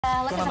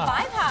to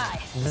Five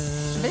Hive.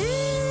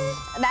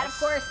 That, of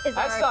course, is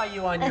I saw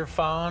you on your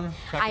phone.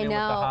 I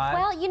know.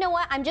 Well, you know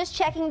what? I'm just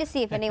checking to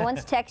see if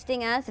anyone's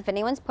texting us, if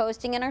anyone's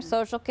posting in our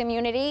social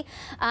community.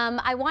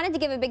 I wanted to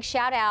give a big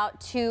shout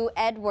out to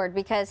Edward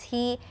because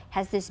he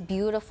has this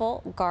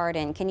beautiful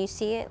garden. Can you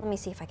see it? Let me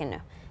see if I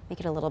can make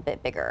it a little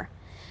bit bigger.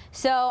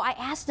 So I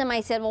asked him,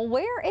 I said, well,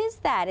 where is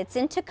that? It's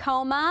in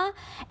Tacoma.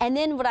 And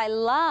then what I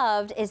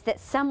loved is that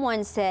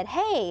someone said,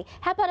 hey,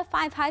 how about a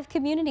Five Hive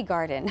community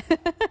garden?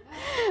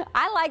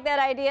 I like that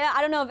idea.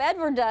 I don't know if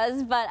Edward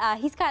does, but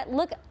he's got,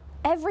 look,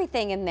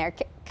 everything in there.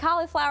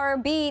 Cauliflower,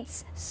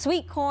 beets,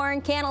 sweet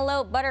corn,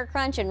 cantaloupe, butter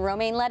crunch, and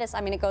romaine lettuce.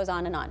 I mean, it goes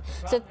on and on.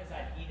 So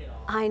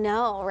I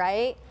know,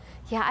 right?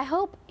 Yeah, I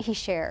hope he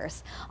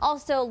shares.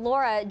 Also,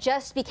 Laura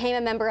just became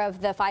a member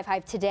of the Five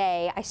Hive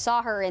today. I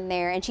saw her in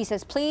there, and she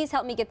says, please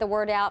help me get the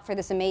word out for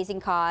this amazing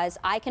cause.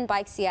 I Can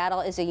Bike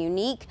Seattle is a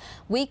unique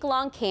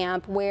week-long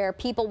camp where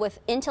people with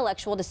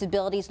intellectual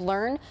disabilities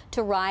learn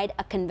to ride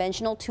a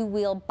conventional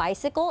two-wheel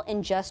bicycle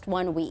in just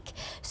 1 week.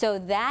 So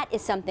that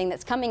is something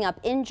that's coming up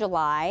in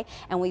July,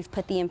 and we've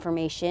put the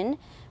information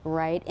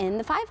right in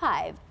the Five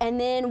Hive. And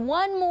then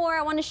one more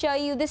I want to show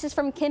you. This is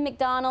from Kim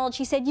McDonald.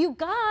 She said, you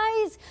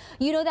guys,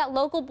 you know that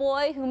local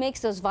boy who makes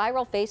those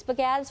viral Facebook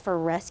ads for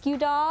rescue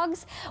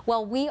dogs?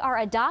 Well, we are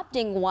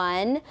adopting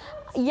one.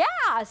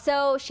 Yeah,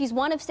 so she's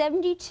one of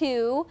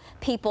 72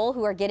 people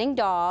who are getting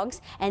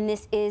dogs, and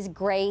this is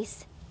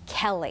Grace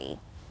Kelly.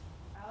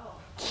 Oh.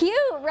 Cute,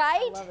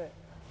 right? I love it.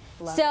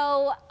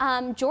 So,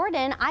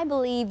 Jordan, I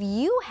believe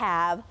you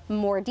have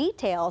more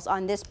details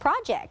on this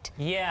project.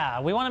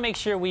 Yeah, we want to make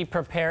sure we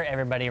prepare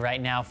everybody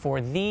right now for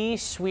the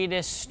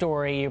sweetest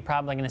story you're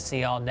probably going to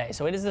see all day.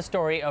 So it is the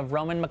story of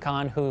Roman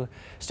McCon, who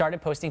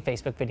started posting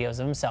Facebook videos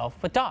of himself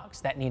with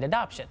dogs that need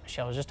adoption.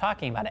 Michelle was just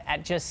talking about it.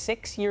 At just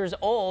 6 years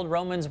old,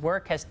 Roman's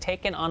work has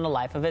taken on a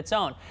life of its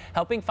own,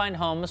 helping find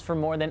homes for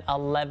more than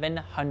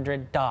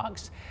 1,100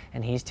 dogs.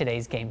 And he's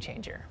today's game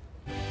changer.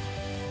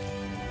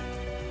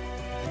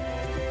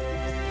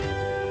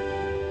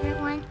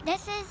 Everyone,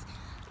 this is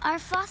our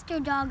foster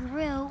dog,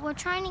 Rue. We're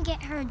trying to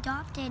get her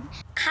adopted.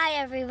 Hi,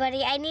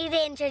 everybody. I need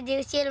to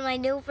introduce you to my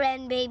new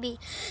friend, Baby.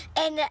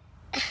 And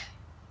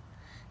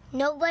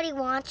nobody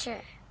wants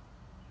her.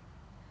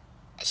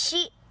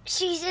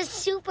 She's a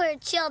super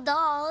chill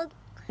dog.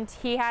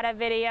 He had a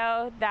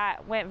video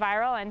that went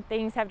viral, and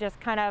things have just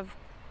kind of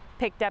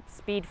picked up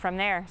speed from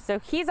there. So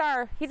he's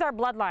our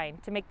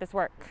bloodline to make this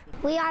work.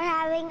 We are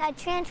having a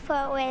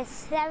transport with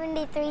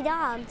 73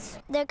 dogs.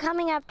 They're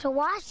coming up to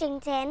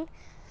Washington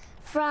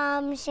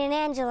from San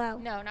Angelo.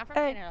 No, not from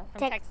San Angelo,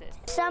 from Texas.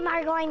 Some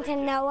are going to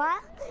NOAA,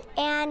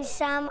 and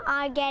some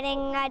are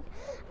getting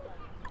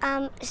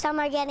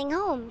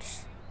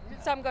homes.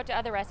 Some go to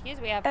other rescues.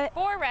 We have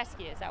 4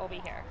 rescues that will be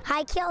here.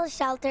 High kill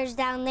shelters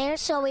down there,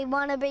 so we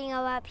want to bring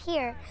them up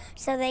here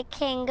so they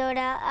can go to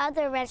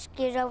other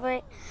rescues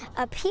over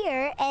up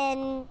here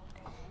and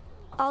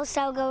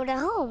also go to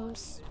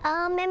homes.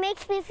 It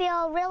makes me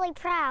feel really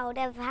proud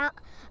of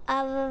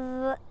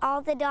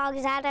all the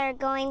dogs that are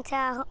going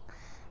to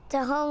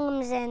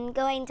homes and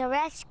going to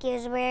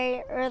rescues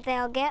where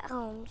they'll get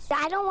homes.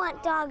 I don't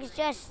want dogs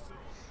just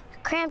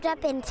cramped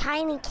up in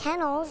tiny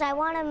kennels. I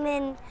want them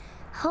in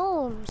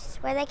homes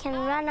where they can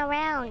run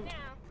around.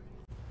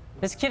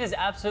 This kid is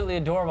absolutely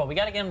adorable. We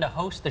got to get him to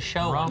host the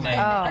show one day.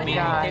 Oh, I mean,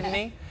 are you kidding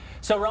me?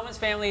 So Roman's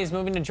family is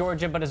moving to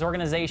Georgia, but his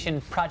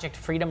organization, Project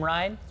Freedom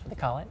Ride, that's what they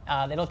call it,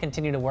 it'll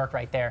continue to work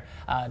right there,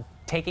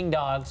 taking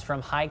dogs from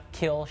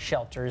high-kill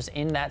shelters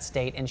in that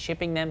state and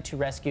shipping them to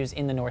rescues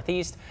in the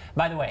Northeast.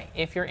 By the way,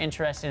 if you're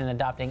interested in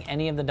adopting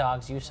any of the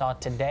dogs you saw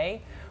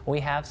today,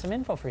 we have some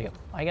info for you.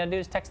 All you got to do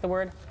is text the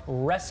word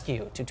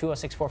RESCUE to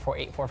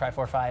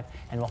 206-448-4545,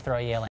 and we'll throw you a link.